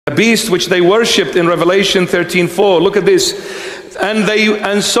beast which they worshipped in Revelation 13:4. Look at this.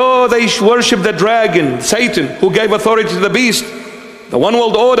 And so they worship the dragon, Satan, who gave authority to the beast, the one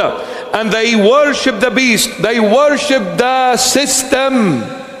world order. And they worship the beast. They worship the system.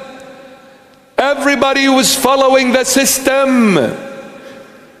 Everybody who is following the system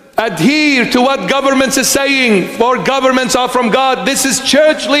adhere to what governments are saying, for governments are from God. This is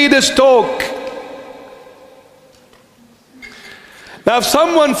church leaders talk. Now if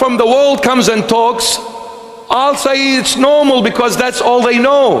someone from the world comes and talks, I'll say it's normal because that's all they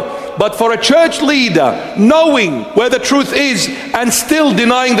know. But for a church leader, knowing where the truth is and still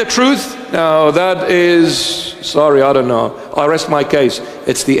denying the truth, no, that is, sorry, I don't know. I rest my case.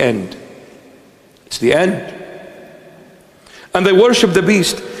 It's the end. It's the end. And they worship the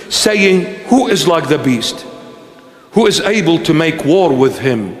beast, saying, who is like the beast? Who is able to make war with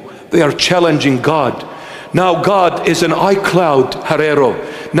him? They are challenging God. Now God is an iCloud Herrero.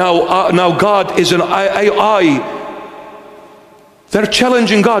 Now God is an AI. They're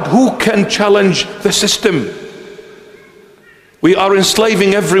challenging God. Who can challenge the system? We are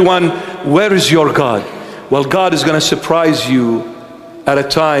enslaving everyone. Where is your God? Well, God is going to surprise you at a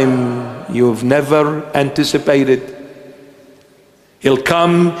time you've never anticipated. He'll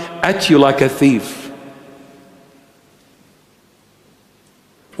come at you like a thief.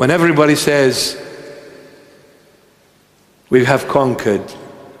 When everybody says, we have conquered,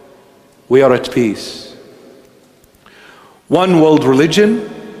 we are at peace. One world religion.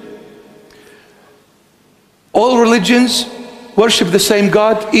 All religions worship the same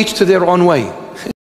God, each to their own way.